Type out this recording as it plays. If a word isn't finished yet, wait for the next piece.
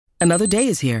Another day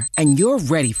is here, and you're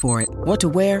ready for it. What to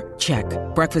wear? Check.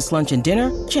 Breakfast, lunch, and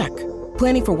dinner? Check.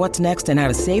 Planning for what's next and how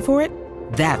to save for it?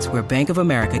 That's where Bank of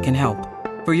America can help.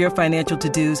 For your financial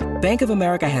to-dos, Bank of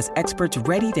America has experts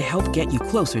ready to help get you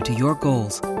closer to your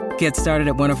goals. Get started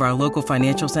at one of our local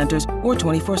financial centers or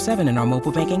 24/7 in our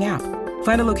mobile banking app.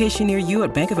 Find a location near you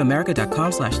at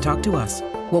bankofamerica.com/talktous.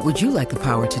 What would you like the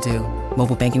power to do?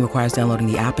 Mobile banking requires downloading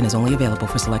the app and is only available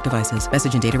for select devices.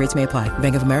 Message and data rates may apply.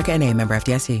 Bank of America NA, member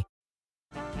FDIC.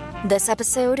 This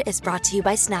episode is brought to you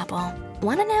by Snapple.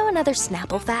 Want to know another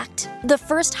Snapple fact? The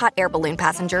first hot air balloon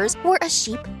passengers were a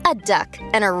sheep, a duck,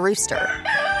 and a rooster.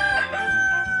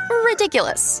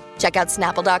 Ridiculous. Check out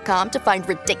Snapple.com to find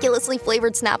ridiculously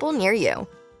flavored Snapple near you.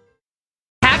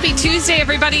 Happy Tuesday,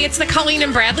 everybody. It's the Colleen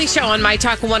and Bradley Show on My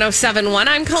Talk 1071.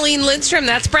 I'm Colleen Lindstrom.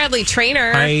 That's Bradley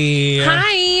Trainer. Hi.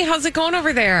 Hi. How's it going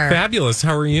over there? Fabulous.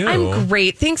 How are you? I'm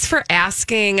great. Thanks for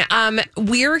asking.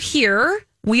 We're here.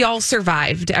 We all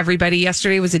survived, everybody.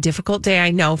 Yesterday was a difficult day, I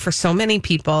know, for so many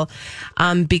people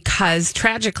because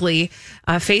tragically,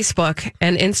 Facebook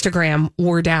and Instagram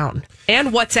were down. And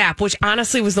WhatsApp, which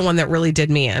honestly was the one that really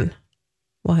did me in.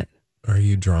 What? Are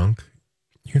you drunk?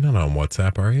 You're not on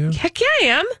WhatsApp, are you? Heck yeah, I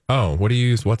am. Oh, what do you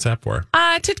use WhatsApp for?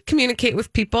 To communicate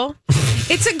with people.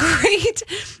 It's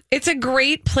a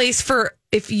great place for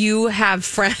if you have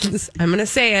friends, I'm going to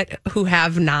say it, who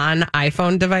have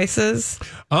non-iPhone devices.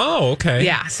 Oh, okay.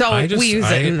 Yeah, so we use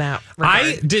it in that regard.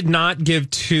 I did not give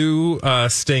two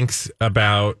stinks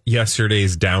about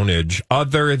yesterday's downage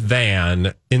other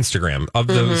than Instagram. Of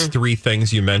those three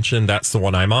things you mentioned, that's the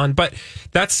one I'm on. But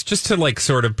that's just to like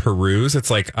sort of peruse.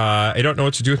 It's like, I don't know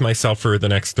what to do with myself for the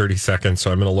next 30 seconds,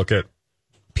 so I'm going to look at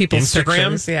people's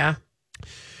Instagram. Pictures, yeah.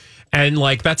 And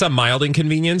like, that's a mild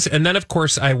inconvenience. And then, of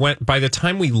course, by the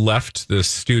time we left the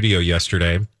studio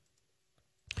yesterday,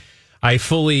 I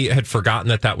fully had forgotten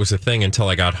that was a thing until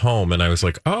I got home. And I was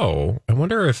like, oh, I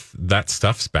wonder if that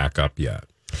stuff's back up yet.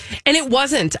 And it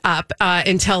wasn't up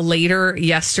until later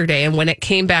yesterday. And when it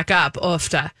came back up,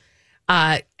 this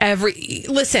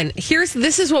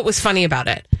is what was funny about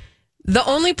it. The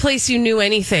only place you knew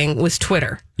anything was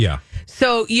Twitter. Yeah.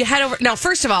 So you head over. Now,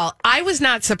 first of all, I was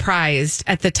not surprised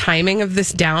at the timing of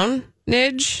this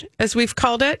downage, as we've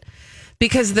called it,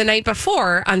 because the night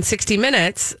before on 60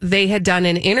 Minutes, they had done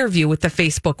an interview with the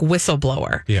Facebook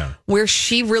whistleblower. Yeah. Where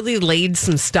she really laid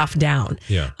some stuff down.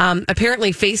 Yeah.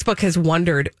 Apparently, Facebook has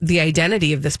wondered the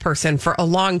identity of this person for a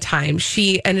long time.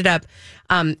 She ended up,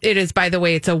 it is, by the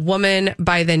way, it's a woman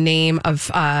by the name of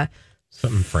Frances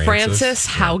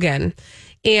Haugen.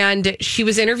 And she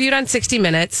was interviewed on 60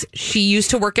 Minutes. She used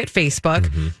to work at Facebook.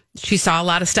 Mm-hmm. She saw a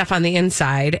lot of stuff on the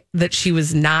inside that she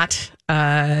was not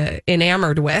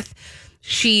enamored with.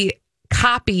 She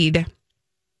copied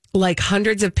like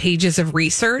hundreds of pages of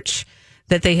research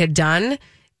that they had done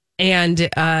and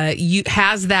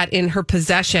has that in her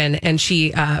possession. And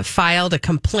she filed a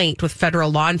complaint with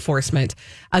federal law enforcement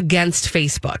against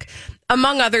Facebook.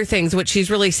 Among other things, what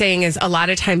she's really saying is a lot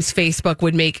of times Facebook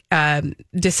would make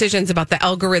decisions about the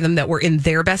algorithm that were in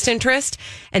their best interest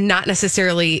and not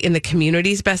necessarily in the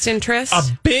community's best interest. A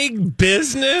big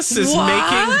business is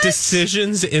making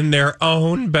decisions in their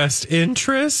own best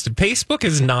interest. Facebook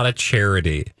is not a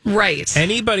charity. Right.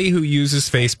 Anybody who uses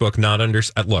Facebook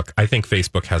look, I think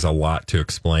Facebook has a lot to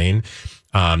explain.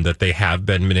 That they have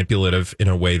been manipulative in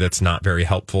a way that's not very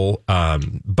helpful.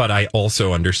 But I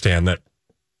also understand that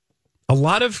a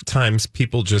lot of times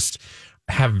people just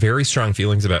have very strong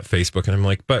feelings about Facebook. And I'm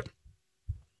like, but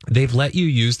they've let you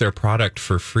use their product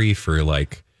for free for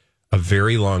like a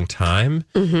very long time.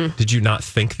 Mm-hmm. Did you not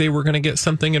think they were going to get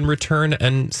something in return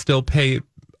and still pay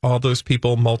all those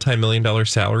people multi-million-dollar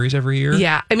salaries every year?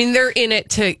 Yeah. I mean, they're in it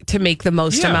to make the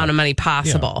most amount of money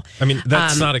possible. Yeah. I mean,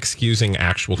 that's not excusing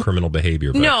actual criminal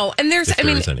behavior. But no. And there's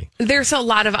a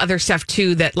lot of other stuff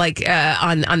too that like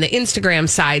on the Instagram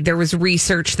side, there was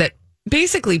research that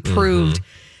basically proved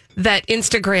that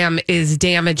Instagram is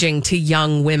damaging to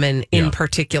young women in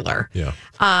particular. Yeah.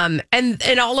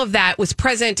 And all of that was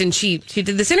present, and she did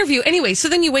this interview. Anyway, so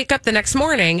then you wake up the next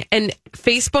morning and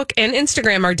Facebook and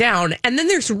Instagram are down. And then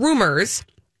there's rumors.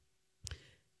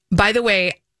 By the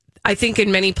way, I think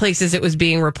in many places it was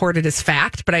being reported as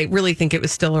fact, but I really think it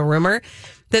was still a rumor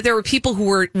that there were people who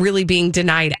were really being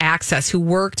denied access, who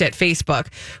worked at Facebook,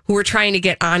 who were trying to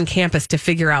get on campus to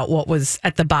figure out what was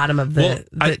at the bottom of the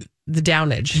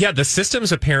downage. Yeah, the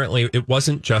systems, apparently, it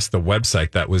wasn't just the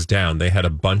website that was down. They had a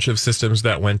bunch of systems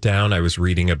that went down. I was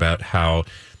reading about how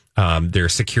their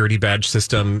security badge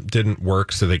system didn't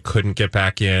work, so they couldn't get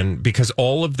back in because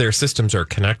all of their systems are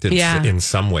connected in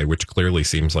some way, which clearly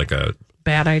seems like a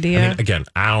Bad idea. I mean, again,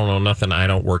 I don't know nothing. I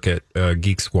don't work at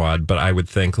Geek Squad, but I would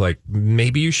think like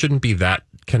maybe you shouldn't be that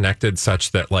connected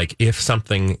such that like if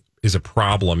something is a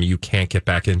problem, you can't get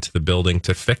back into the building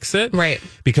to fix it. Right.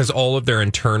 Because all of their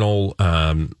internal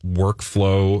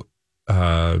workflow,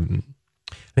 I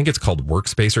think it's called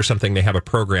Workspace or something. They have a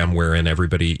program wherein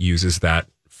everybody uses that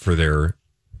for their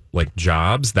like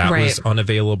jobs. That was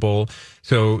unavailable.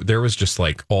 So there was just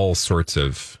like all sorts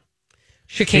of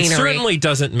chicanery. It certainly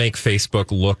doesn't make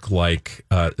Facebook look like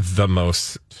the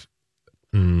most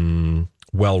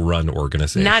well-run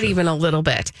organization. Not even a little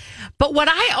bit. But what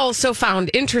I also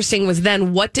found interesting was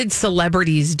then what did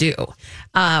celebrities do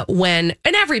when,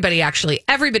 and everybody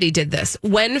did this,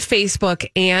 when Facebook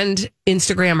and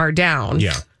Instagram are down.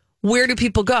 Yeah. Where do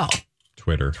people go?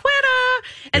 Twitter.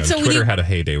 And so Twitter had a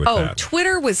heyday with that.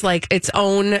 Twitter was like its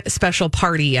own special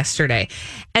party yesterday.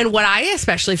 And what I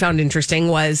especially found interesting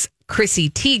was Chrissy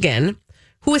Teigen,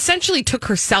 who essentially took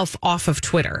herself off of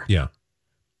Twitter. Yeah.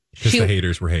 Because the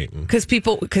haters were hating.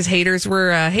 Because haters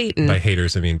were hating. By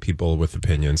haters, I mean people with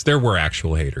opinions. There were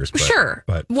actual haters. But, sure.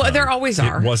 But there always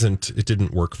are. It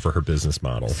didn't work for her business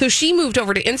model. So she moved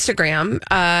over to Instagram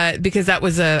because that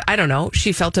was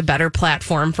she felt a better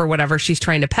platform for whatever she's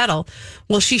trying to peddle.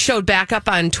 Well, she showed back up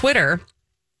on Twitter.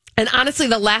 And honestly,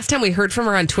 the last time we heard from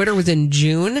her on Twitter was in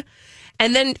June.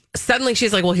 And then suddenly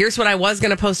she's like, well, here's what I was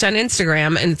going to post on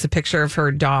Instagram. And it's a picture of her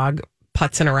dog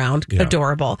putzing around. Yeah.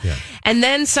 Adorable. Yeah. And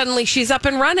then suddenly she's up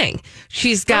and running.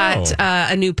 She's got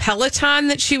a new Peloton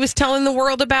that she was telling the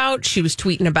world about. She was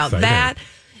tweeting about that.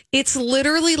 It's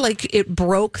literally like it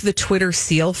broke the Twitter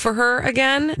seal for her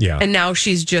again. Yeah. And now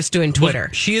she's just doing Twitter.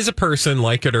 Well, she is a person,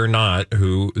 like it or not,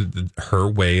 who her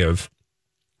way of,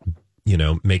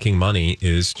 making money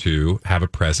is to have a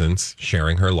presence,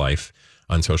 sharing her life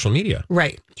on social media.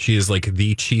 Right. She is like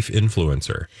the chief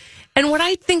influencer. And what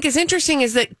I think is interesting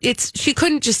is that she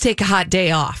couldn't just take a hot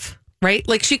day off, right?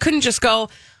 Like she couldn't just go,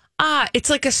 it's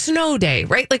like a snow day,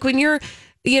 right? Like when you're,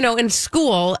 in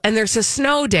school and there's a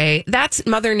snow day, that's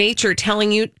Mother Nature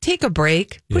telling you, take a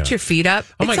break, put your feet up.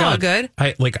 Oh my God. All good.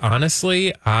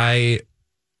 Honestly, I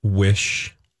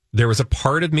wish there was a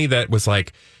part of me that was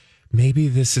like, maybe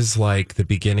this is like the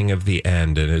beginning of the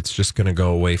end and it's just going to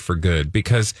go away for good,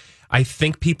 because I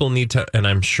think people need to, and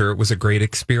I'm sure it was a great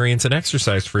experience and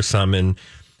exercise for some in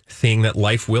seeing that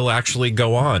life will actually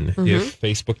go on if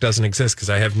Facebook doesn't exist. Because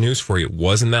I have news for you. It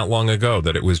wasn't that long ago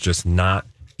that it was just not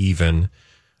even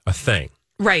a thing.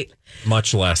 Right.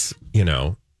 Much less,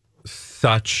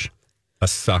 such a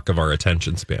suck of our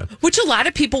attention span. Which a lot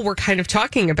of people were kind of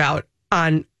talking about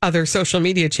on other social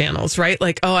media channels, right?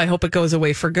 Like, I hope it goes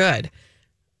away for good.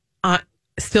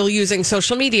 Still using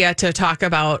social media to talk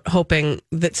about hoping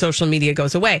that social media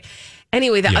goes away.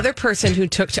 Anyway, the other person who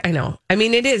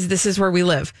this is where we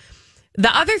live.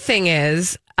 The other thing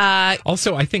is...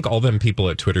 also, I think all them people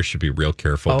at Twitter should be real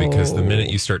careful because the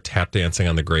minute you start tap dancing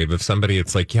on the grave of somebody,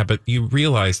 it's like, yeah, but you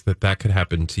realize that could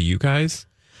happen to you guys.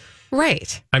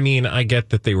 Right. I mean, I get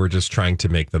that they were just trying to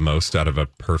make the most out of a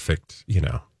perfect,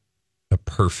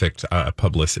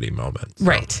 publicity moment. So.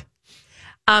 Right.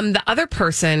 The other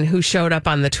person who showed up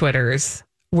on the Twitters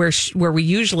where we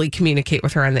usually communicate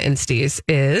with her on the Insties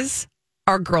is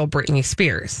our girl Britney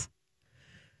Spears.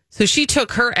 So she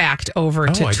took her act over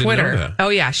to Twitter. Oh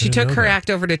yeah, she took her act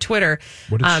over to Twitter.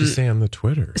 What did she say on the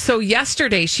Twitter? So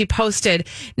yesterday she posted.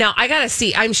 Now I gotta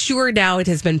see. I'm sure now it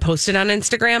has been posted on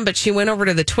Instagram, but she went over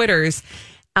to the Twitters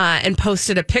and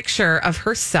posted a picture of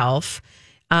herself,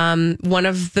 one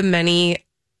of the many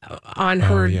on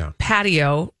her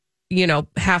patio.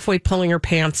 Halfway pulling her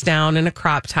pants down in a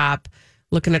crop top,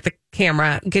 looking at the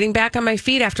camera, getting back on my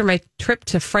feet after my trip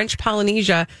to French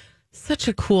Polynesia. Such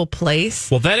a cool place.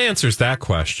 Well, that answers that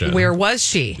question. Where was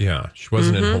she? Yeah, she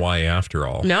wasn't in Hawaii after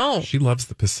all. No. She loves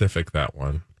the Pacific, that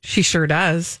one. She sure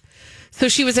does. So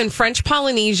she was in French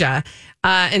Polynesia,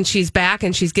 and she's back,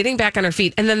 and she's getting back on her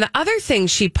feet. And then the other thing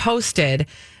she posted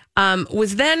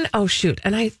was then,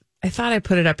 and I thought I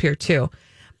put it up here too.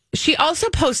 She also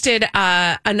posted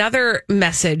another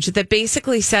message that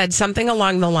basically said something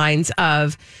along the lines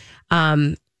of,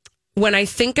 when I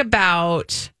think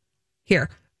about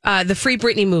the Free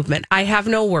Britney movement, I have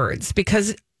no words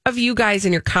because of you guys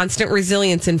and your constant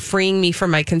resilience in freeing me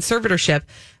from my conservatorship.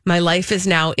 My life is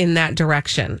now in that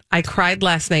direction. I cried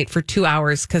last night for 2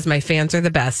 hours because my fans are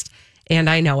the best and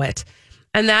I know it.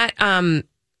 And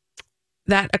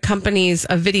that accompanies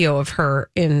a video of her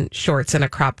in shorts and a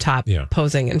crop top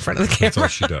posing in front of the camera. That's all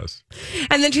she does.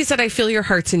 And then she said, I feel your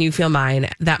hearts and you feel mine.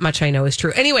 That much I know is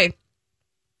true. Anyway,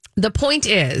 the point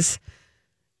is,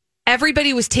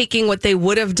 everybody was taking what they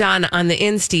would have done on the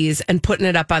Insties and putting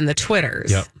it up on the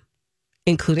Twitters. Yep.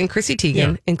 including Chrissy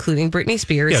Teigen, including Britney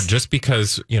Spears. Yeah, just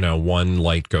because, one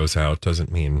light goes out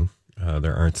doesn't mean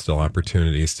there aren't still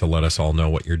opportunities to let us all know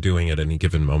what you're doing at any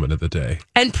given moment of the day.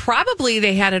 And probably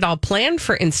they had it all planned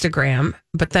for Instagram,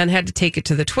 but then had to take it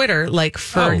to the Twitter. Like,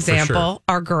 for example,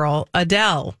 our girl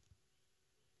Adele.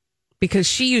 Because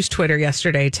she used Twitter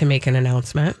yesterday to make an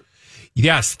announcement.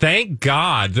 Yes, thank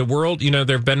God. The world, there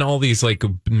have been all these like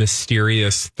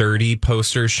mysterious 30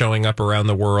 posters showing up around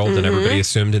the world, and everybody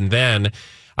assumed. And then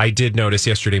I did notice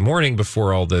yesterday morning,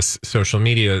 before all this social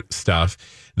media stuff,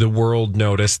 the world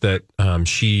noticed that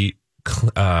she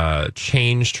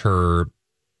changed her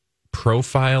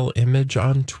profile image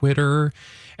on Twitter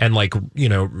and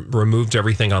removed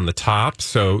everything on the top.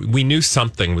 So we knew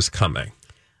something was coming.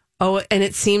 Oh, and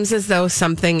it seems as though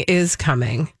something is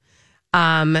coming.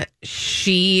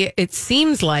 It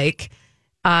seems like,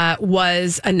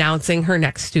 was announcing her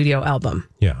next studio album.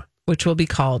 Yeah. Which will be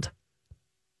called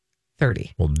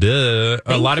 30. Well, duh.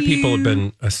 A lot of people have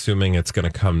been assuming it's going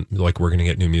to come, like we're going to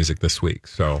get new music this week.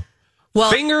 So,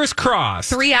 fingers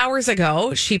crossed. 3 hours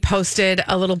ago, she posted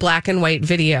a little black and white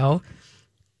video,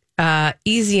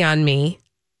 Easy on Me,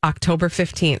 October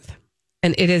 15th.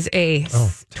 And it is a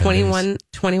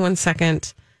 21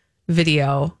 second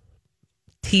video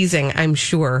teasing, I'm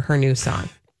sure, her new song.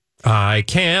 I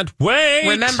can't wait.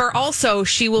 Remember, also,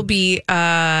 she will be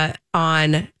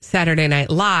on Saturday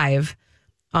Night Live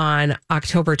on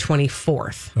October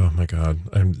 24th. Oh, my God.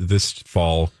 This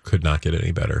fall could not get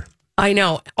any better. I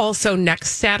know. Also,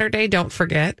 next Saturday, don't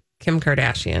forget, Kim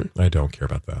Kardashian. I don't care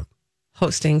about that.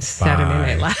 Hosting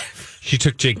Saturday Night Live. She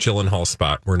took Jake Gyllenhaal's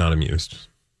spot. We're not amused.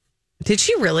 Did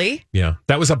she really? Yeah.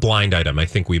 That was a blind item I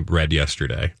think we read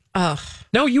yesterday. Oh.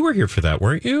 No, you were here for that,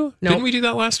 weren't you? Nope. Didn't we do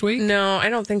that last week? No, I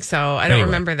don't think so. I don't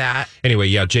remember that. Anyway,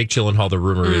 yeah, Jake Gyllenhaal, the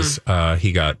rumor is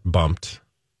he got bumped.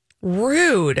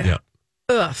 Rude. Yeah.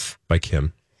 Ugh. By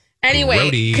Kim.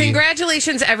 Anyway,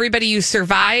 congratulations, everybody. You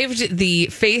survived the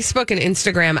Facebook and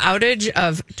Instagram outage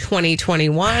of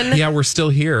 2021. Yeah, we're still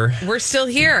here. We're still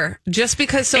here. Just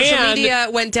because social media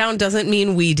went down doesn't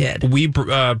mean we did. We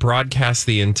broadcast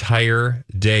the entire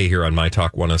day here on My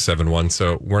Talk 107.1,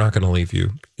 so we're not going to leave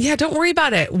you. Yeah, don't worry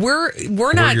about it. We're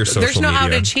not. There's no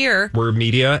outage here. We're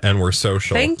media and we're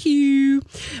social. Thank you.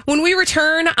 When we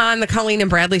return on the Colleen and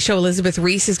Bradley Show, Elizabeth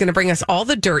Reese is going to bring us all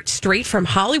the dirt straight from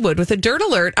Hollywood with a dirt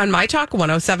alert on My Talk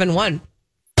 107.1.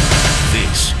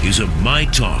 This is a My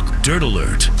Talk Dirt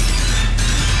Alert.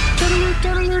 Dirt alert,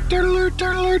 dirt alert, dirt alert,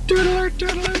 dirt alert, dirt alert,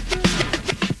 dirt alert.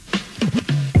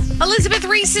 Elizabeth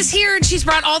Reese is here, and she's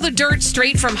brought all the dirt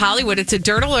straight from Hollywood. It's a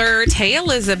dirt alert. Hey,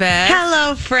 Elizabeth.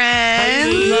 Hello,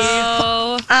 friends.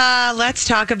 Hello. Let's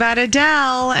talk about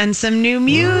Adele and some new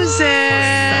music.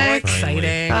 So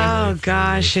exciting. Oh,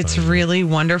 gosh, it's really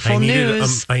wonderful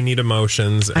news. I need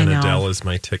emotions, and Adele is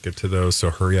my ticket to those, so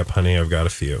hurry up, honey. I've got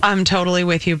a few. I'm totally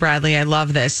with you, Bradley. I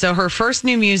love this. So her first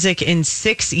new music in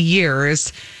 6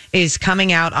 years is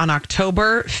coming out on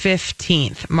October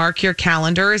 15th. Mark your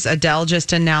calendars. Adele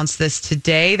just announced this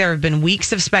today. There have been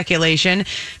weeks of speculation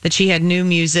that she had new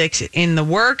music in the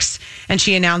works, and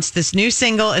she announced this new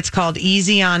single. It's called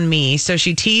Easy on Me. So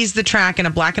she teased the track in a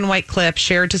black and white clip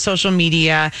shared to social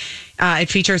media. It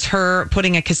features her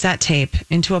putting a cassette tape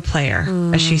into a player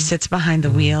as she sits behind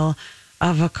the wheel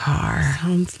of a car.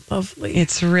 Sounds lovely.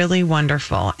 It's really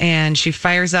wonderful. And she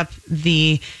fires up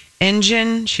the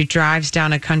engine. She drives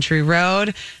down a country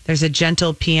road. There's a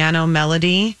gentle piano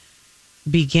melody.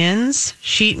 Begins.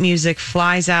 Sheet music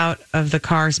flies out of the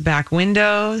car's back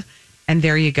window. And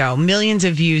there you go. Millions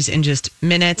of views in just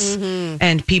minutes.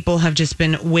 And people have just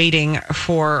been waiting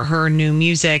for her new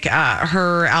music.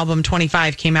 Her album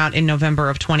 25 came out in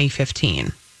November of 2015.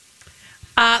 Listen.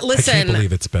 I can't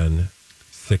believe it's been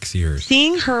 6 years.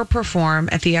 Seeing her perform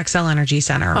at the XL Energy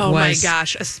Center my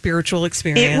gosh, a spiritual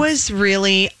experience. It was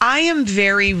really, I am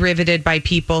very riveted by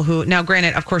people who, now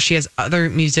granted, of course she has other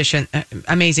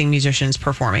amazing musicians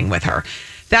performing with her.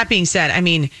 That being said, I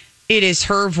mean, it is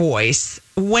her voice.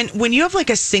 When you have like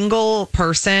a single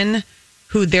person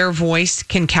who their voice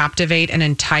can captivate an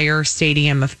entire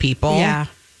stadium of people. Yeah.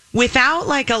 Without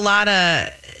like a lot of,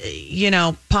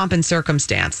 pomp and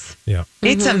circumstance. Yeah.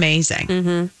 It's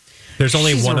amazing. There's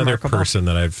only She's one remarkable. other person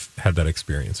that I've had that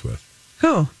experience with.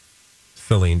 Who?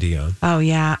 Celine Dion. Oh,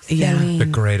 yeah. Yeah. The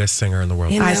greatest singer in the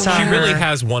world. I saw She her. really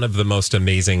has one of the most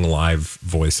amazing live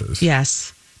voices.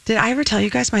 Yes. Did I ever tell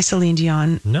you guys my Celine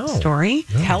Dion story?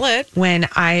 No. Tell it. When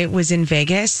I was in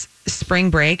Vegas, spring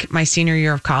break, my senior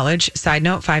year of college. Side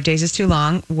note, 5 days is too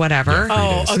long. Whatever.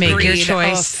 Yeah, 3 days. Make your agreed.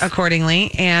 choice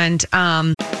accordingly. And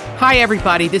Hi,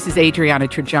 everybody. This is Adriana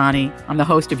Trajani. I'm the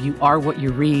host of You Are What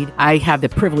You Read. I have the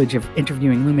privilege of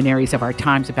interviewing luminaries of our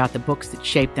times about the books that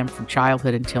shaped them from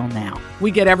childhood until now.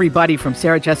 We get everybody from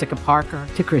Sarah Jessica Parker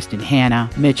to Kristen Hanna,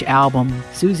 Mitch Albom,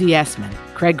 Susie Essman,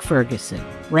 Craig Ferguson,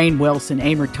 Rainn Wilson,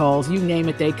 Amor Tolls, you name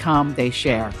it, they come, they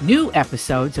share. New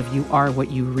episodes of You Are What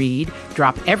You Read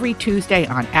drop every Tuesday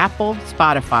on Apple,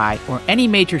 Spotify, or any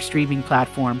major streaming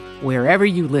platform wherever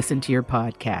you listen to your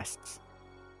podcasts.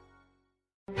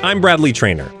 I'm Bradley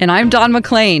Trainer. And I'm Don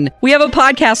McClain. We have a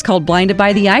podcast called Blinded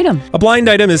by the Item. A blind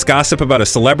item is gossip about a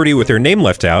celebrity with their name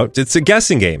left out. It's a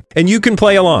guessing game, and you can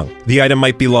play along. The item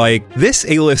might be like, this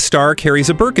A-list star carries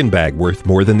a Birkin bag worth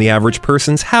more than the average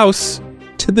person's house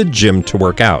to the gym to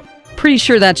work out. Pretty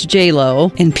sure that's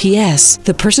J-Lo. And P.S.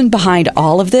 the person behind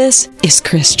all of this is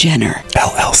Kris Jenner,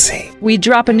 LLC. We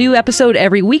drop a new episode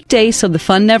every weekday so the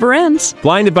fun never ends.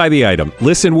 Blinded by the Item.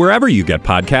 Listen wherever you get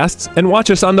podcasts and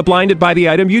watch us on the Blinded by the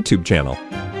Item YouTube channel.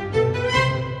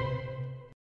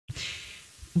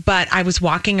 But I was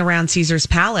walking around Caesar's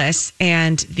Palace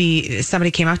and somebody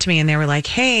came up to me and they were like,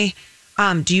 hey,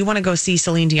 do you want to go see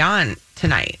Celine Dion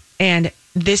tonight? And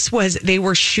they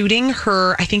were shooting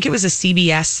her, I think it was a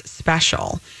CBS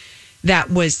special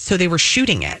so they were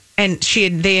shooting it. And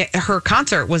her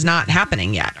concert was not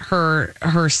happening yet, her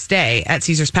stay at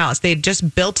Caesar's Palace. They had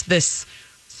just built this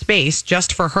space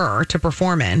just for her to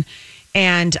perform in.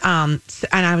 And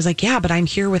I was like, yeah, but I'm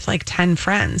here with like 10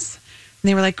 friends. And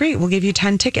they were like, great, we'll give you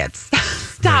 10 tickets.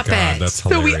 Stop it. That's so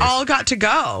hilarious. we all got to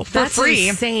go for free.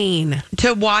 Insane.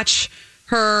 To watch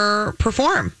her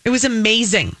perform. It was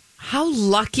amazing. How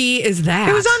lucky is that?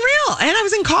 It was unreal. And I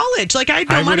was in college. Like, I had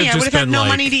no money. I would have had no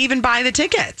money to even buy the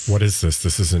tickets. What is this?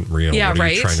 This isn't real. Yeah, what are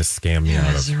right? you trying to scam me out of?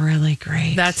 It was really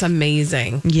great. That's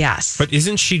amazing. Yes. But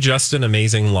isn't she just an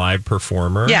amazing live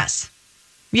performer? Yes.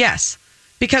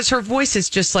 Because her voice is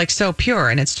just like so pure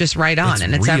and it's just right on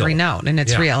and it's real. every note and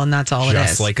it's real and that's all it is.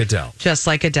 Just like Adele. Just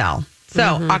like Adele. So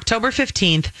October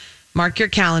 15th, mark your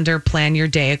calendar, plan your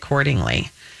day accordingly.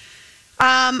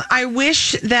 I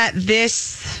wish that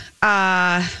this,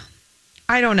 I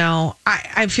don't know.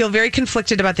 I feel very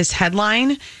conflicted about this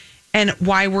headline and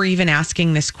why we're even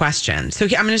asking this question. So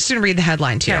I'm just going to read the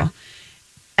headline to you.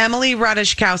 Emily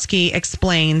Ratajkowski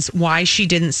explains why she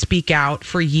didn't speak out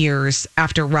for years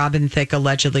after Robin Thicke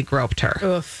allegedly groped her.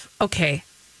 Oof. Okay.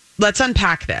 Let's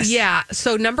unpack this. Yeah.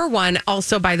 So number one,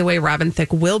 also, by the way, Robin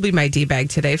Thicke will be my D-bag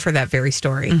today for that very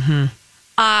story.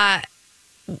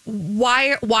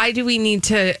 Why do we need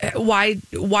to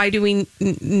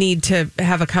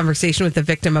have a conversation with the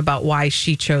victim about why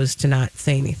she chose to not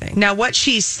say anything? Now, what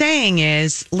she's saying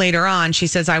is later on, she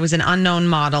says, I was an unknown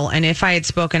model, and if I had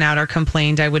spoken out or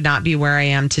complained, I would not be where I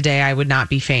am today. I would not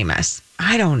be famous.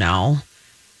 I don't know.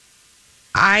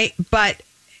 But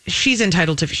she's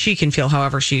entitled to, she can feel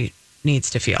however she needs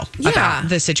to feel about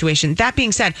the situation. That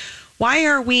being said, why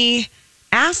are we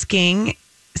asking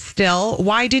still,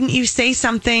 why didn't you say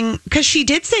something? Because she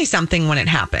did say something when it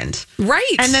happened.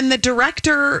 Right. And then the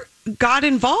director got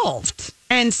involved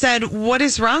and said, what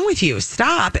is wrong with you?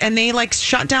 Stop. And they like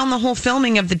shut down the whole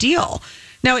filming of the deal.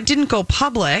 Now, it didn't go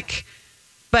public,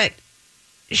 but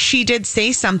she did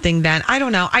say something then. I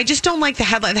don't know. I just don't like the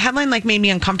headline. The headline like made me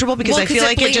uncomfortable because I feel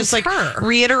like it just like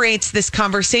reiterates this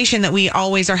conversation that we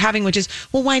always are having, which is,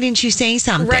 well, why didn't you say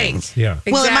something? Right. Yeah.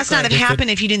 Well, it must not have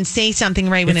happened if you didn't say something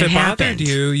right when it happened. If it bothered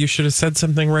you, you should have said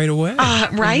something right away.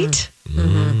 Right?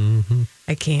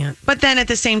 I can't. But then at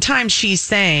the same time, she's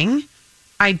saying,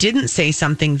 I didn't say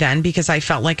something then because I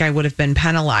felt like I would have been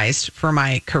penalized for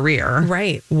my career.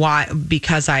 Right. Why?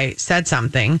 Because I said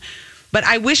something. But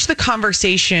I wish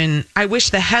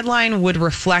the headline would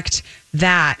reflect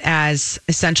that as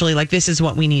essentially like, this is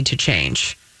what we need to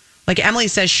change. Like Emily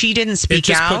says, she didn't speak out. It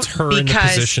just puts her in the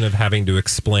position of having to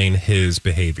explain his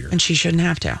behavior. And she shouldn't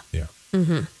have to. Yeah.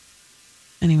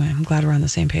 Anyway, I'm glad we're on the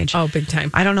same page. Oh, big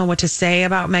time. I don't know what to say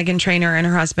about Meghan Trainor and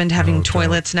her husband having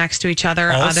toilets next to each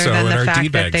other, Also, other than the in our fact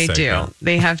D-bag that they segment. do.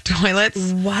 They have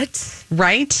toilets. What?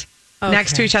 Right? Okay.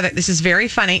 Next to each other. This is very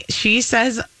funny. She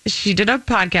says she did a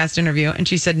podcast interview and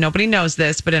she said, nobody knows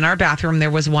this, but in our bathroom,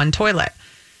 there was one toilet.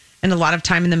 And a lot of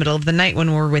time in the middle of the night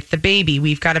when we're with the baby,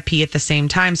 we've got to pee at the same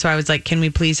time. So I was like, can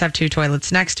we please have two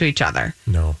toilets next to each other?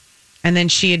 No. And then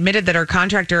she admitted that her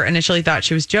contractor initially thought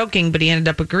she was joking, but he ended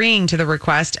up agreeing to the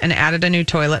request and added a new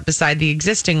toilet beside the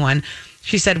existing one.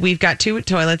 She said, we've got two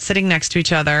toilets sitting next to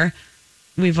each other.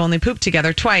 We've only pooped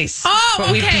together twice. Oh,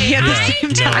 but we pee at the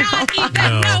same time.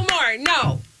 No more.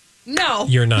 No.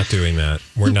 You're not doing that.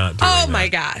 We're not doing that. Oh, my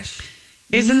gosh.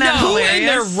 Isn't that Who hilarious? in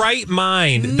their right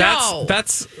mind? No.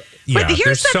 That's Yeah, but here's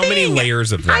there's the so many thing.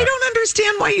 layers of that. I don't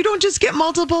understand why you don't just get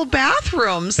multiple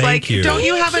bathrooms. Thank you. Don't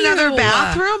you have Thank another you.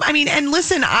 bathroom? I mean, and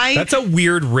listen, That's a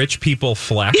weird rich people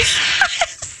flex.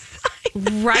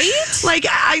 Right? Like,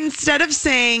 instead of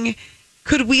saying,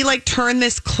 could we like turn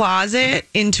this closet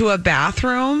into a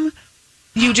bathroom?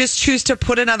 You just choose to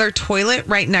put another toilet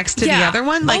right next to the other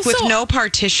one, like Also, with no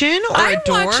partition or I a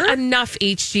door. watch enough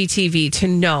HGTV to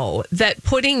know that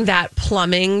putting that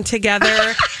plumbing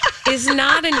together is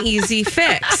not an easy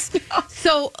fix.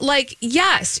 So, like,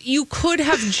 yes, you could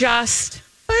have just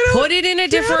put it in a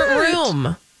different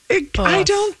room. I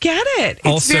don't get it. It's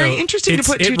Also, very interesting to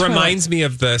put two It reminds me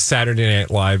of the Saturday Night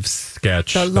Live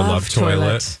sketch, The Love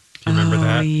Toilet. Do you remember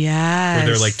that? Yes. Where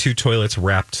they're like two toilets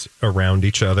wrapped around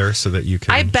each other so that you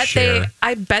can I bet share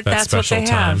that's what special they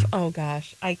time. have. Oh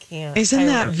gosh, I can't. Isn't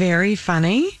that very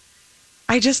funny?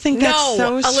 I just think that's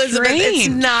so Elizabeth, strange. it's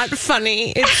not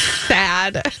funny. It's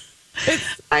sad.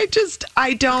 I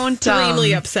don't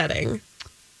Extremely upsetting.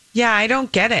 Yeah, I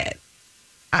don't get it.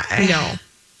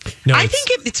 No, I think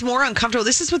it's more uncomfortable.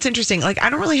 This is what's interesting. Like, I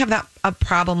don't really have a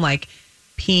problem like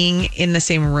peeing in the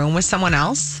same room with someone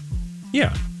else.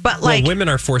 Yeah. But like, women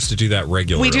are forced to do that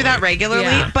regularly. we do that regularly.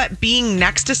 Yeah. But being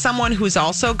next to someone who's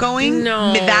also going,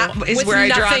 No. that is With where I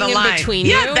draw nothing the in line. between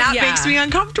yeah, you? that Yeah. makes me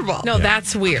uncomfortable. no,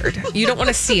 that's weird. You don't want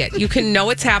to see it. You can know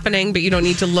it's happening, but you don't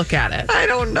need to look at it. I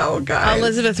don't know, guys.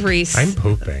 Elizabeth Reese, I'm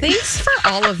pooping. thanks for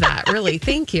all of that. Really,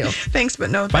 thank you. Thanks,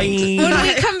 but no Bye. thanks. When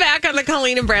we come back on the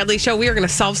Colleen and Bradley Show, we are going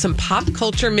to solve some pop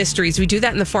culture mysteries. We do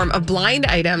that in the form of blind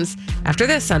items after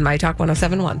this on My Talk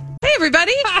 1071. Hey,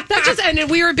 everybody. That just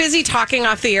ended. We were busy talking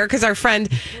off the air because our friend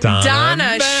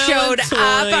Donna showed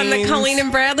up on the Colleen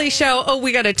and Bradley Show. Oh,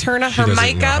 we got to turn her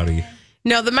mic up.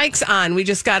 No, the mic's on. We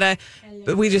just got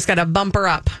to bump her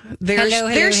up.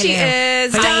 There she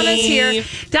is. Hi. Donna's here.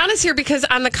 Donna's here because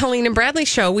on the Colleen and Bradley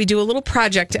Show, we do a little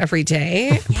project every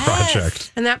day.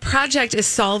 Project. And that project is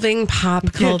solving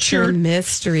pop culture your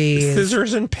mysteries.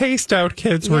 Scissors and paste out,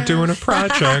 kids. We're doing a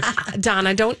project.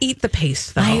 Donna, don't eat the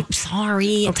paste, though. I'm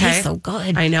sorry. It tastes so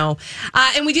good. I know.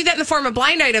 And we do that in the form of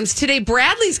blind items. Today,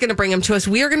 Bradley's going to bring them to us.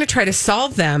 We are going to try to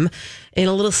solve them in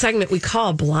a little segment we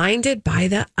call Blinded by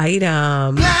the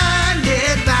Item.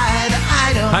 Blinded by the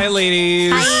item. Hi,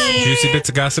 ladies. Hi. Juicy bits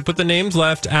of gossip with the names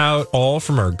left out, all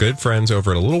from our good friends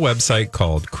over at a little website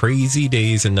called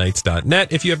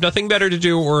crazydaysandnights.net. If you have nothing better to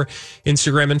do or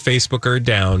Instagram and Facebook are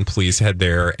down, please head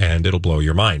there and it'll blow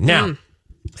your mind. Now,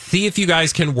 see if you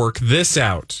guys can work this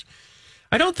out.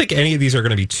 I don't think any of these are going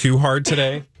to be too hard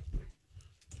today,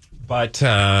 but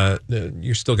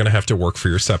you're still going to have to work for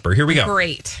your supper. Here we go.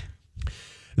 Great.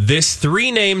 This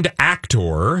three-named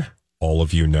actor, all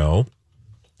of you know,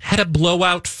 had a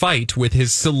blowout fight with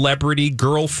his celebrity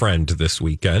girlfriend this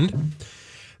weekend.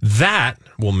 That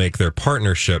will make their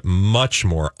partnership much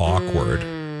more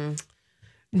awkward.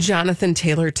 Jonathan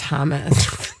Taylor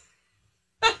Thomas.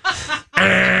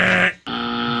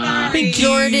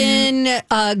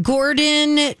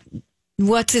 Gordon,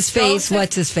 what's his face?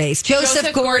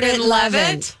 Joseph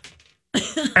Gordon-Levitt.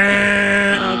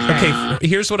 Okay,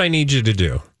 here's what I need you to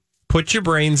do. Put your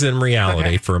brains in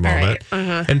reality for a moment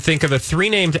and think of a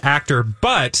three-named actor,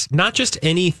 but not just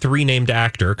any three-named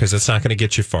actor, because it's not going to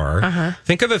get you far.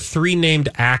 Think of a three-named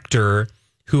actor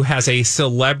who has a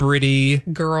celebrity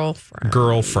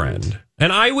girlfriend.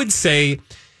 And I would say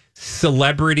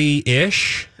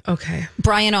celebrity-ish. Okay.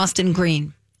 Brian Austin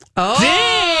Green. Oh.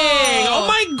 Dang! Oh,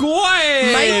 my God!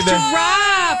 Mic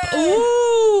drop.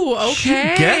 Ooh, okay. She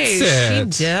gets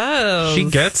it. She does. She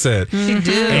gets it. She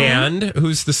do. And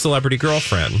who's the celebrity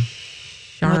girlfriend?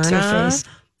 What's her Sharna face?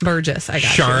 Burgess. I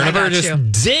got Sharna you. I got Burgess. you.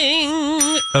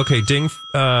 Ding. Okay, ding.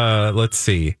 Let's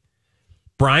see.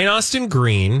 Brian Austin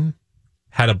Green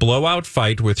had a blowout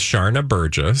fight with Sharna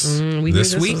Burgess We knew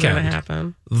this was weekend. gonna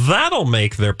happen. That'll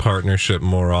make their partnership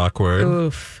more awkward.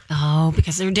 Oof. Oh,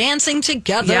 because they're dancing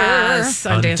together. Yes,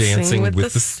 on Dancing with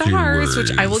the Stars,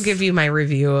 which I will Stewards. give you my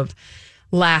review of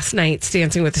last night's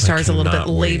Dancing with the Stars a little bit cannot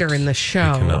later wait. in the show.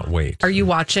 I cannot wait. Are you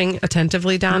watching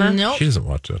attentively, Donna? Nope. She doesn't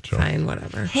watch that show. Fine,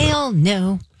 whatever. Hell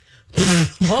no.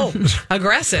 Whoa,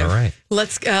 aggressive. All right.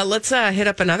 Let's hit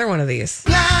up another one of these.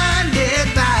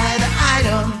 Blinded by the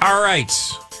item. All right.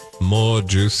 More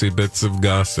juicy bits of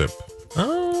gossip.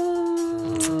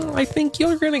 I think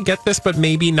you're going to get this, but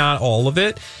maybe not all of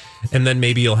it. And then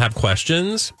maybe you'll have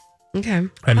questions. Okay.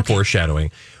 I'm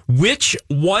foreshadowing. Which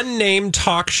one-named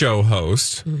talk show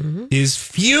host is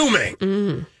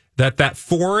fuming that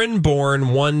foreign-born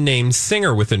one-named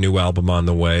singer with a new album on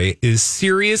the way is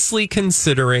seriously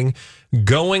considering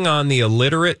going on the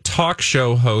illiterate talk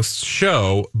show host's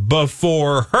show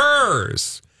before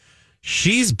hers?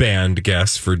 she's banned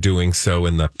guests for doing so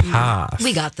in the past.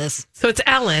 We got this. So it's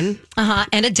Ellen.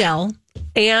 And Adele.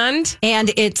 And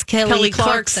it's Kelly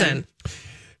Clarkson.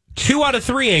 2 out of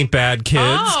 3 ain't bad, kids.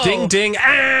 Oh. Ding, ding.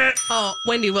 Ah. Oh,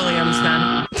 Wendy Williams,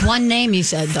 then. One name you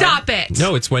said, though. Stop it.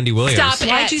 No, it's Wendy Williams. Stop it.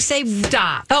 Why'd you say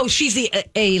stop? Oh, she's the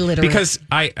illiterate. Because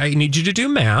I need you to do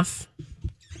math.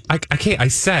 I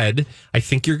said, I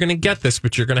think you're going to get this,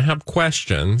 but you're going to have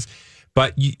questions.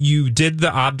 But you did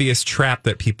the obvious trap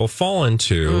that people fall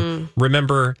into.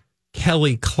 Remember,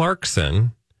 Kelly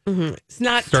Clarkson It's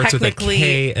not starts with a technically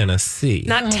K and a C.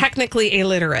 not technically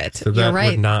illiterate. So that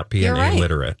would not be You're right.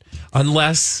 illiterate.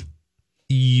 Unless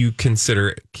you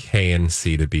consider K and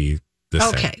C to be the same.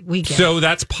 Okay, we get So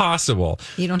that's possible.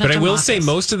 You don't have but to I will mock say us.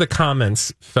 most of the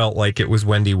comments felt like it was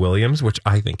Wendy Williams, which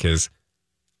I think is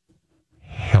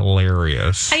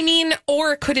hilarious. I mean,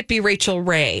 or could it be Rachel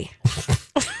Ray?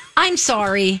 I'm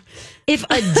sorry. If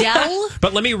Adele...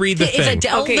 But let me read the Is thing.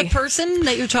 Adele Okay. the person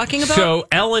that you're talking about? So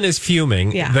Ellen is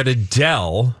fuming Yeah. that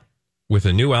Adele, with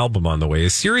a new album on the way,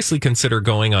 is seriously consider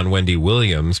going on Wendy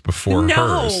Williams before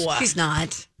hers. She's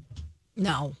not.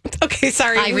 No. Okay,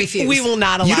 sorry. I refuse. We will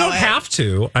not allow You don't it. have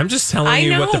to. I'm just telling I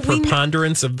you know, what the we kn-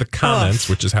 preponderance of the comments,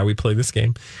 which is how we play this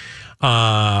game,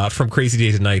 from Crazy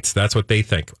Days and Nights, that's what they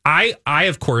think. I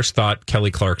of course, thought Kelly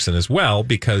Clarkson as well,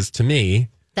 because to me,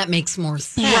 That makes more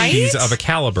sense. Right? she's of a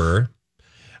caliber.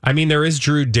 I mean, there is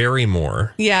Drew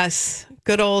Barrymore, Yes.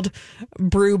 Good old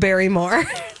Brew Barrymore.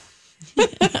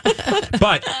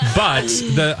 but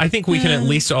I think we can at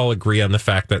least all agree on the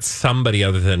fact that somebody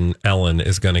other than Ellen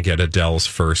is going to get Adele's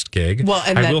first gig. Well,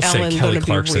 and I that will say Ellen's Kelly gonna be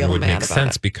Clarkson real would mad make about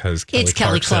sense it. because It's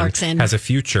Kelly Clarkson. has a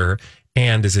future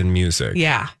and is in music.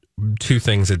 Yeah. Two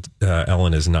things that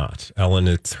Ellen is not. Ellen,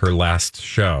 it's her last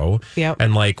show. Yep.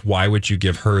 And why would you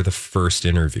give her the first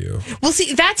interview? Well,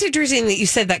 see, that's interesting that you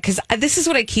said that, because this is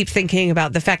what I keep thinking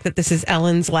about, the fact that this is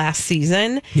Ellen's last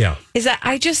season. Yeah. Is that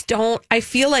I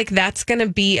feel like that's going to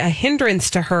be a hindrance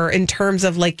to her in terms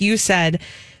of, like you said,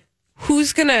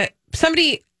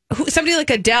 somebody like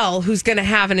Adele, who's going to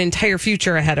have an entire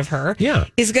future ahead of her,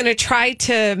 is going to try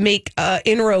to make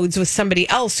inroads with somebody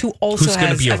else who also Who's gonna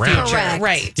has be a around. future. Correct.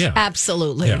 Right. Yeah.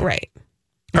 Absolutely. Yeah. Right.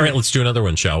 All right, let's do another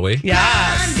one, shall we?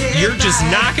 Yes. You're just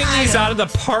knocking these out of the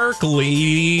park,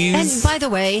 ladies. And by the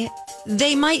way,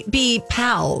 they might be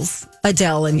pals,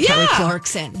 Adele and Kelly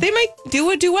Clarkson. They might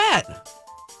do a duet.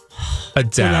 Adele.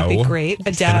 Wouldn't that be great?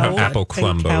 Adele. Apple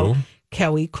Crumbo.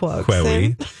 Kelly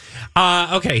Clarkson.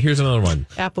 Okay, here's another one.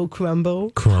 Apple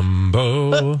Crumbo.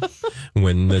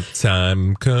 When the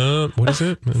time comes. What is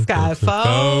it? Sky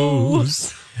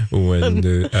falls. When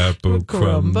the apple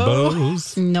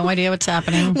crumbles. No idea what's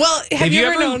happening. Well, have you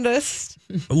ever ever noticed?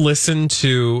 Listen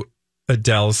to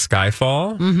Adele's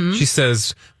Skyfall. Mm-hmm. She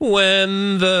says,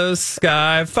 when the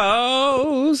sky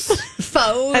falls.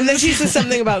 And then she says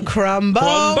something about crumbles.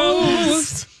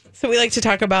 Crumbles. So we like to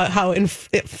talk about how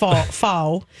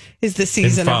fall is the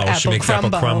season of apple she makes crumbo.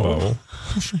 apple crumble.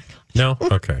 No?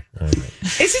 Okay. All right.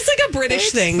 It's just like a British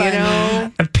thing, funny. you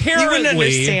know? Apparently, You wouldn't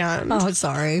understand. Oh,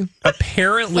 sorry.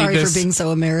 Apparently, Sorry this for being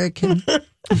so American.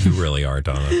 you really are,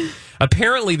 Donna.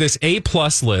 Apparently, this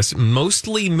A-plus list,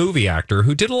 mostly movie actor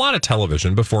who did a lot of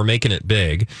television before making it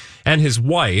big, and his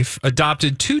wife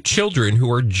adopted 2 children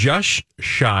who are just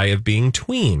shy of being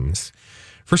tweens.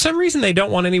 For some reason, they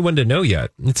don't want anyone to know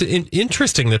yet. It's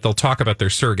interesting that they'll talk about their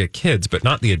surrogate kids, but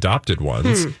not the adopted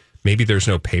ones. Maybe there's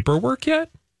no paperwork yet?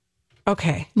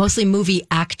 Okay. Mostly movie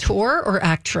actor or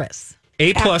actress?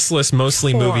 A-plus list,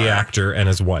 mostly movie actor and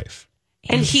his wife.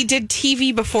 And he did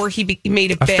TV before he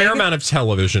made it A big. fair amount of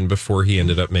television before he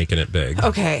ended up making it big.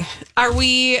 Okay. Are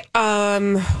we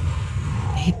A+.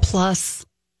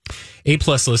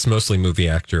 A-plus list, mostly movie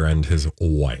actor and his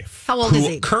wife. How old who is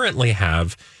he? Currently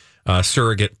have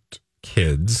surrogate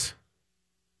kids.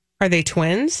 Are they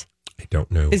twins? I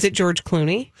don't know. Is it George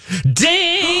Clooney?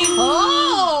 Dang!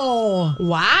 Oh!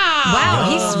 Wow. Wow,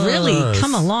 he's really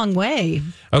come a long way.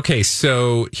 Okay,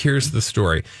 so here's the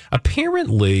story.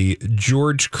 Apparently,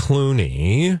 George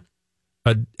Clooney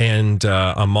and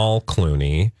Amal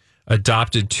Clooney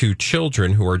adopted 2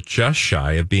 children who are just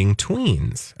shy of being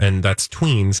tweens. And that's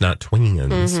tweens, not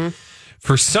twins.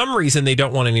 For some reason, they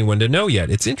don't want anyone to know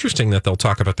yet. It's interesting that they'll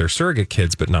talk about their surrogate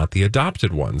kids, but not the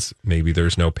adopted ones. Maybe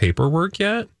there's no paperwork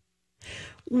yet?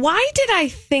 Why did I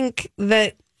think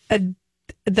that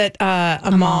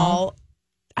Amal?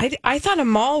 I thought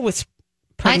Amal was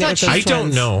pregnant. I with thought those I don't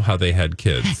twins. know how they had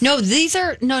kids. No, these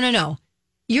are no.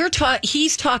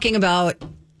 He's talking about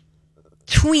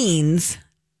tweens,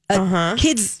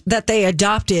 kids that they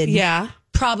adopted. Yeah,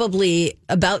 probably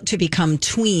about to become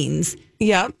tweens.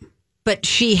 Yep. But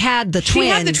she had the twins. She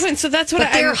had the twins, so that's what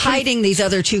But they're hiding these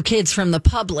other two kids from the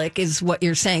public, is what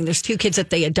you're saying. There's two kids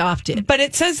that they adopted. But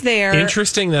it says there...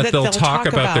 Interesting that they'll talk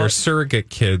about their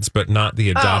surrogate kids, but not the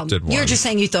adopted ones. You're just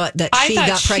saying you thought that she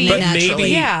got pregnant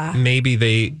naturally. Maybe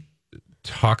they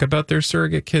talk about their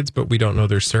surrogate kids, but we don't know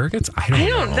their surrogates? I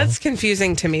don't know. That's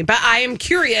confusing to me, but I am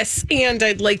curious, and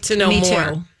I'd like to know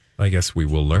more. Too. I guess we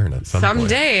will learn at some point.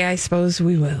 Someday, I suppose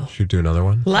we will. Should we do another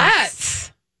one?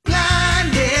 Let's.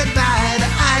 Blinded by the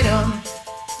item.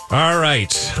 All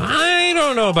right. I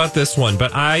don't know about this one,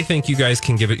 but I think you guys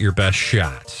can give it your best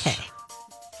shot. Hey.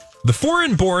 The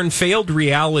foreign-born failed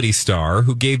reality star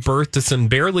who gave birth to some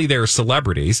barely there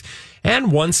celebrities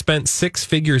and once spent 6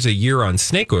 figures a year on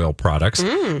snake oil products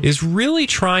is really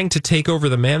trying to take over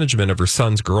the management of her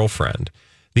son's girlfriend.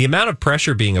 The amount of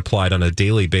pressure being applied on a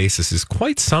daily basis is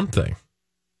quite something.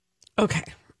 Okay.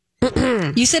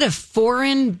 You said a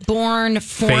foreign-born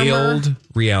failed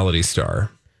reality star.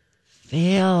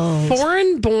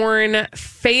 Foreign-born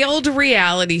failed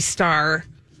reality star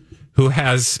who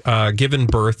has given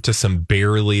birth to some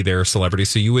barely there celebrities.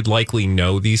 So you would likely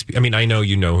know these. I mean, I know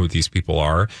you know who these people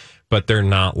are, but they're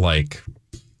not like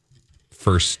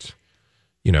first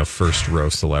row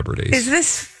celebrities. Is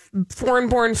this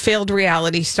foreign-born failed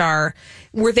reality star?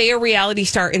 Were they a reality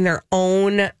star in their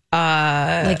own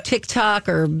like TikTok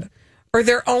or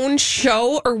their own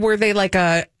show, or were they like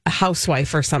a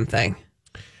housewife or something?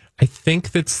 I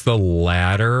think that's the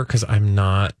latter because I'm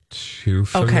not too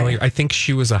familiar. Okay. I think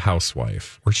she was a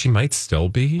housewife, or she might still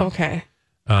be. Okay.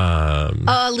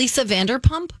 Lisa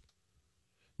Vanderpump?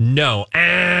 No.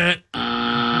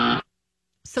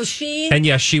 So she... And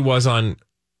yes, she was on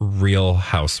Real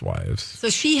Housewives. So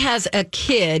she has a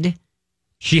kid.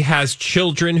 She has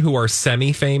children who are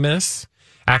semi-famous.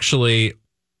 Actually,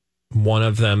 one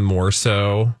of them more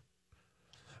so.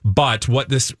 But what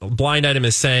this blind item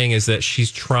is saying is that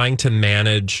she's trying to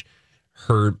manage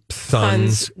her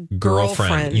son's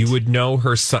girlfriend. You would know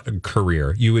her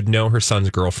career. You would know her son's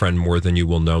girlfriend more than you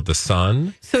will know the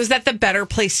son. So is that the better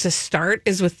place to start,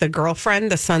 is with the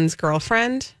girlfriend, the son's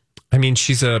girlfriend? I mean,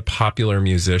 she's a popular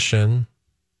musician.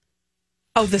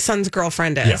 Oh, the son's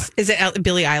girlfriend is. Yeah. Is it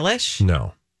Billie Eilish?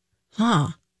 No. Huh.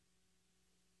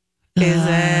 Is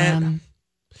it?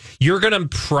 You're going to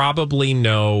probably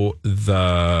know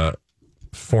the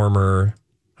former,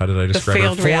 how did I describe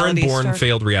her? Foreign-born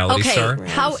failed reality star.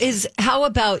 How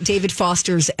about David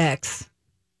Foster's ex?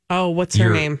 Oh, what's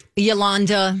her name?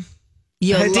 Yolanda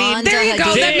Hadid. There you go.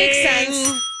 Hadid. That makes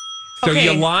sense. So Okay.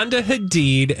 Yolanda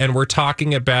Hadid, and we're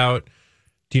talking about,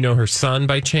 do you know her son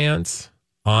by chance?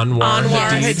 Anwar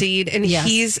Hadid. And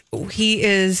he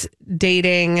is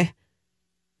dating...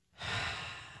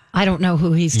 I don't know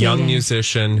who he's dating. Young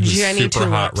musician who's Jenny super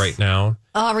hot Tulips. right now.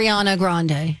 Ariana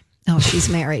Grande. Oh, she's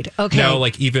married. Okay. No,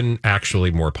 like even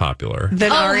actually more popular.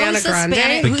 Than Ariana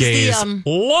Grande? The gays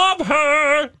love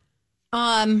her.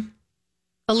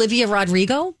 Olivia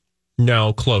Rodrigo?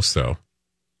 No, close though.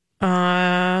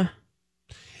 Miley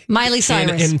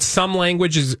Cyrus. In some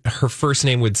languages, her first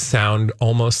name would sound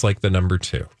almost like the number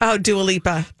 2. Oh, Dua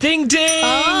Lipa. Ding, ding.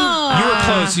 Oh. You were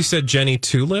close. You said Jenny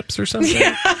Tulips or something?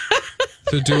 Yeah.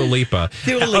 So Dua Lipa.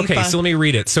 Okay, so let me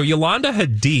read it. So Yolanda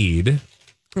Hadid,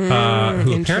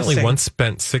 who apparently once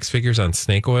spent 6 figures on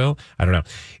snake oil, I don't know,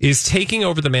 is taking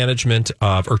over the management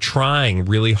of, or trying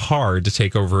really hard to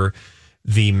take over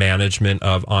the management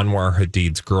of Anwar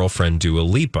Hadid's girlfriend, Dua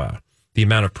Lipa. The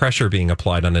amount of pressure being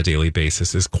applied on a daily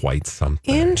basis is quite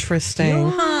something. Interesting.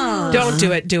 Don't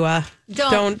do it, Dua.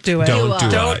 Don't do it.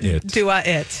 Don't do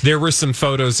it. There were some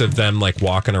photos of them like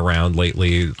walking around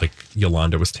lately. Like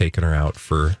Yolanda was taking her out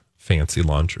for fancy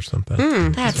lunch or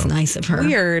something. That's nice of her.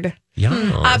 Weird.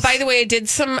 Yeah. By the way, I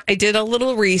did a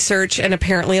little research, and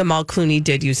apparently Amal Clooney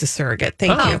did use a surrogate.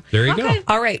 Thank you. There you go.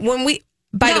 All right.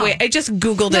 By the way, I just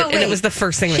Googled it, and it was the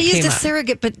first thing that came up. She used a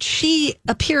surrogate, but she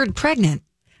appeared pregnant.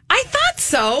 I thought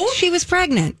so. She was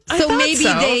pregnant. So maybe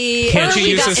they... Can't you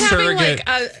use a surrogate?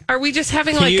 Are we just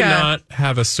having Can you not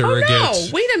have a surrogate? Oh, no.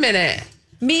 Wait a minute.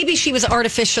 Maybe she was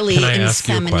artificially Can I ask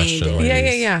you a question, inseminated.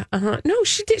 ladies? Yeah. No,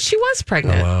 she did. She was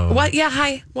pregnant. Hello. What? Yeah.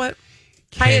 Hi. What?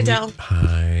 Hi, Adele.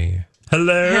 Hi.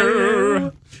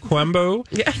 Hello. Quembo.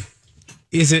 Yeah.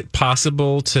 Is it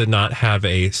possible to not have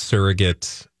a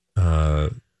surrogate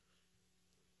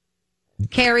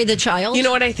Carry the child? You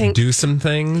know what I think? do some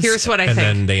things? Here's what I and think.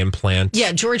 then they implant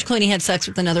Yeah, George Clooney had sex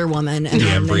with another woman. And the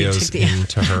then embryos they took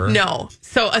into her. No.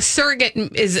 So a surrogate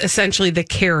is essentially the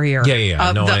carrier Yeah.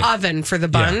 of No, the oven for the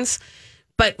buns.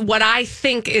 But what I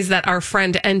think is that our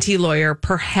friend NT Lawyer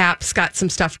perhaps got some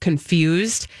stuff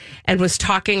confused and was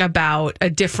talking about a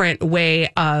different way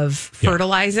of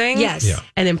fertilizing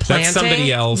and implanting. That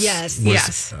somebody else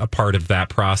was a part of that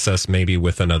process, maybe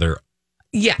with another,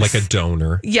 like a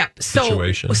donor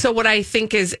situation. So what I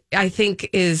think is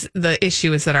the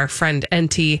issue is that our friend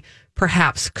NT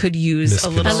perhaps could use a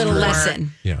little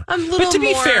lesson. Yeah. A little but to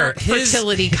be more fair,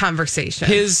 fertility conversation.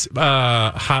 His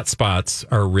hot spots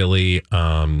are really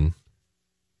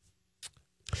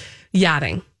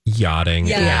yachting.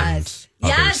 Yes.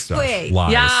 And other stuff.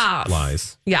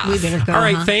 Lies. Yeah. We better go. All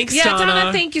right. Thanks,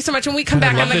 Donna. Thank you so much. When we come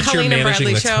back on the Colleen and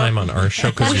Bradley show. Time on our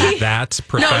show because you're that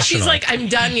professional. No, she's like, I'm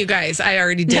done, you guys. I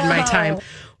already did my time.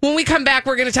 When we come back,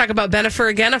 we're going to talk about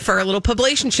Bennifer Agenifer, a little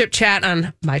publicationship chat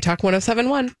on My Talk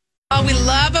 1071. Oh, we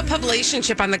love a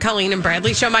publicationship on the Colleen and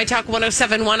Bradley show, My Talk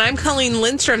 1071. I'm Colleen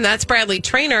Lindstrom. That's Bradley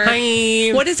Traynor.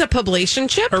 Hi. What is a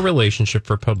publicationship? A relationship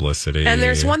for publicity. And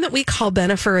there's one that we call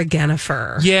Bennifer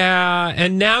Agenifer. Yeah,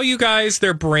 and now you guys,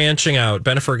 they're branching out.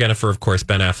 Bennifer Agenifer, of course,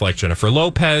 Ben Affleck, Jennifer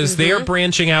Lopez. They are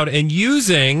branching out and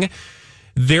using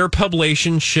their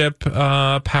publicationship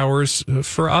powers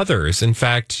for others. In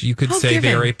fact, you could say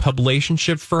they're a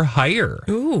publicationship for hire.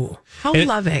 Ooh, how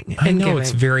loving. I know,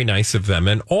 it's very nice of them.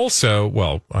 And also,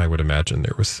 well, I would imagine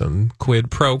there was some quid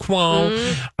pro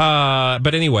quo.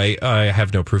 But anyway, I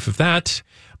have no proof of that.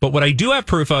 But what I do have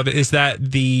proof of is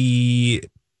that the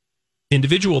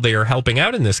individual they are helping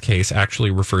out in this case actually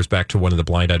refers back to one of the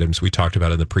blind items we talked about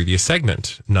in the previous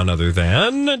segment. None other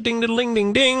than,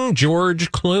 ding, George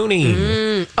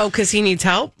Clooney. Oh, because he needs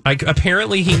help?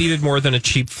 Apparently he needed more than a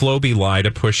cheap Flowbee lie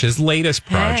to push his latest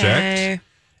project. Hey.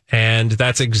 And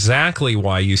that's exactly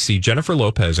why you see Jennifer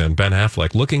Lopez and Ben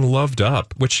Affleck looking loved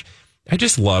up, which I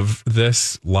just love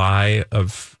this lie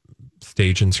of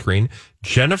stage and screen.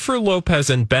 Jennifer Lopez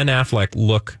and Ben Affleck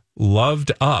look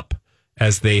loved up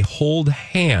as they hold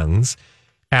hands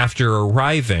after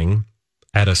arriving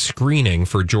at a screening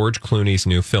for George Clooney's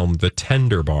new film, The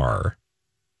Tender Bar.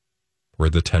 Or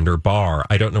The Tender Bar.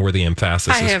 I don't know where the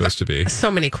emphasis is supposed to be. So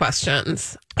many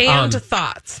questions and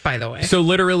thoughts, by the way. So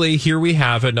literally, here we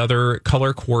have another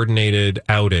color-coordinated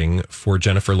outing for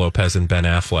Jennifer Lopez and Ben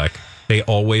Affleck. They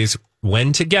always,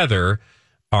 when together,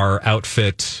 are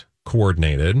outfit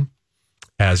coordinated,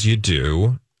 as you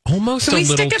do. Almost a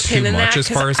little too much as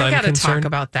far as I'm concerned. I got to talk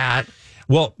about that.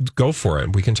 Well, go for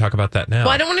it. We can talk about that now. Well,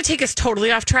 I don't want to take us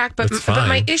totally off track, but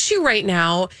my issue right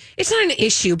now, it's not an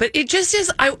issue, but it just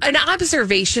is an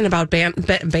observation about Ben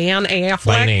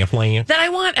Affleck that I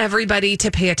want everybody to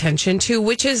pay attention to,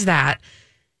 which is that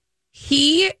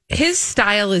his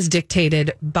style is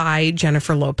dictated by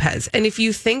Jennifer Lopez. And if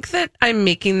you think that I'm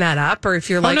making that up, or if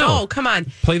you're oh, come on.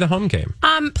 Play the home game.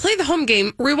 Play the home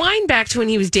game. Rewind back to when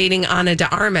he was dating Ana de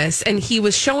Armas and he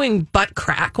was showing butt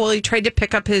crack while he tried to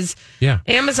pick up his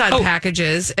Amazon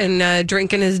packages and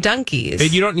drinking his Dunkies.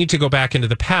 And you don't need to go back into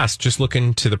the past. Just look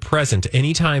into the present.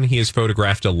 Anytime he is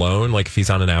photographed alone, like if he's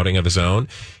on an outing of his own,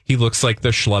 he looks like the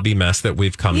schlubby mess that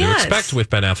we've come to expect with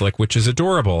Ben Affleck, which is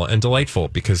adorable and delightful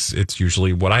because it's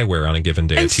usually what I wear on a given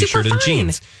day, a t-shirt and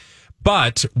jeans.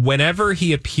 But whenever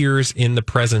he appears in the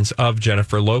presence of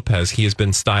Jennifer Lopez, he has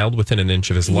been styled within an inch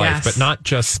of his life, but not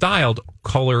just styled,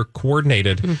 color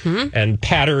coordinated and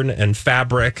pattern and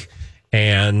fabric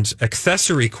and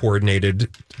accessory coordinated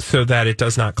so that it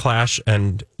does not clash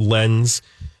and lends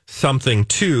something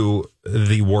to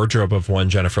the wardrobe of one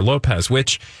Jennifer Lopez,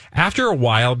 which after a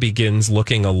while begins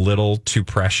looking a little too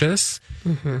precious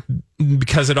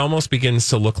because it almost begins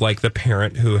to look like the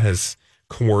parent who has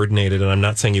coordinated, and I'm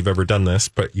not saying you've ever done this,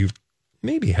 but you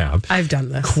maybe have. I've done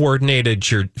this. Coordinated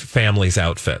your family's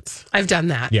outfits. I've done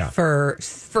that for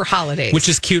holidays. Which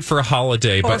is cute for a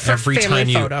holiday, but every time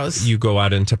you go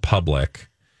out into public,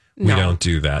 we don't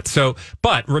do that. So,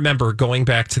 but remember, going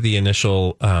back to the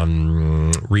initial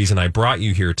reason I brought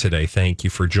you here today, thank you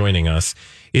for joining us,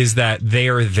 is that they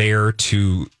are there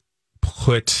to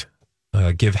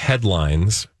give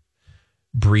headlines,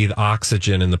 breathe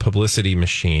oxygen in the publicity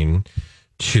machine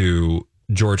to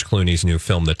George Clooney's new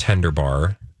film, The Tender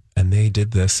Bar. And they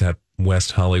did this at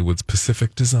West Hollywood's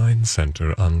Pacific Design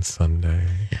Center on Sunday.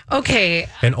 Okay.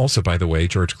 And also, by the way,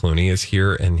 George Clooney is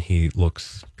here and he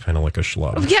looks kind of like a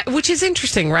schlub. Yeah, which is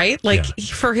interesting, right? Like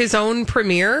for his own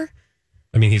premiere.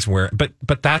 I mean, he's wearing,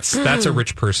 but that's a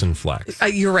rich person flex.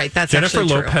 You're right. That's Jennifer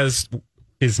Lopez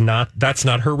is not. That's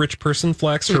not her rich person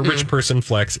flex. Her rich person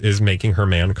flex is making her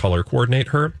man color coordinate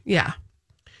her. Yeah.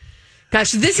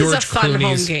 Gosh, this is a fun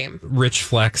home game. Rich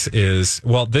flex is,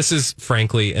 well, this is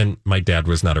frankly, and my dad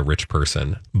was not a rich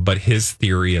person, but his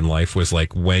theory in life was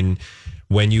like when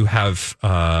you have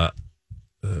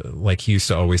like he used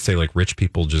to always say, like rich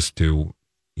people just do,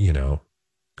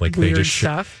 like weird they just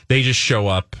stuff. They just show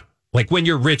up. Like when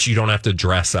you're rich, you don't have to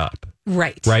dress up.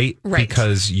 Right.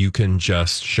 Because you can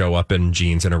just show up in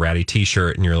jeans and a ratty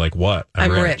t-shirt and you're like, what?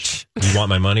 I'm rich. You want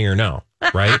my money or no?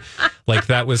 Right? Like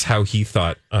that was how he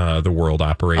thought the world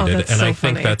operated. And so I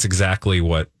think funny. that's exactly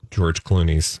what George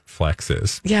Clooney's flex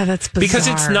is. Yeah, that's bizarre. Because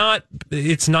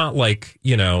it's not like,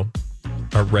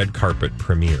 a red carpet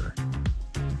premiere.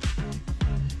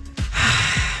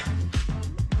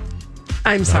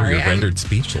 I'm sorry. You're rendered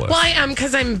speechless. Well, I am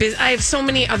because I'm busy. I have so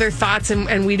many other thoughts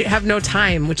and we have no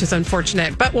time, which is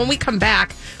unfortunate. But when we come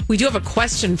back, we do have a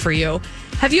question for you.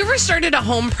 Have you ever started a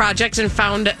home project and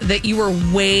found that you were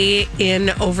way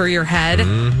in over your head?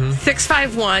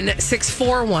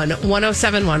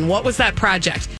 651-641-1071. What was that project?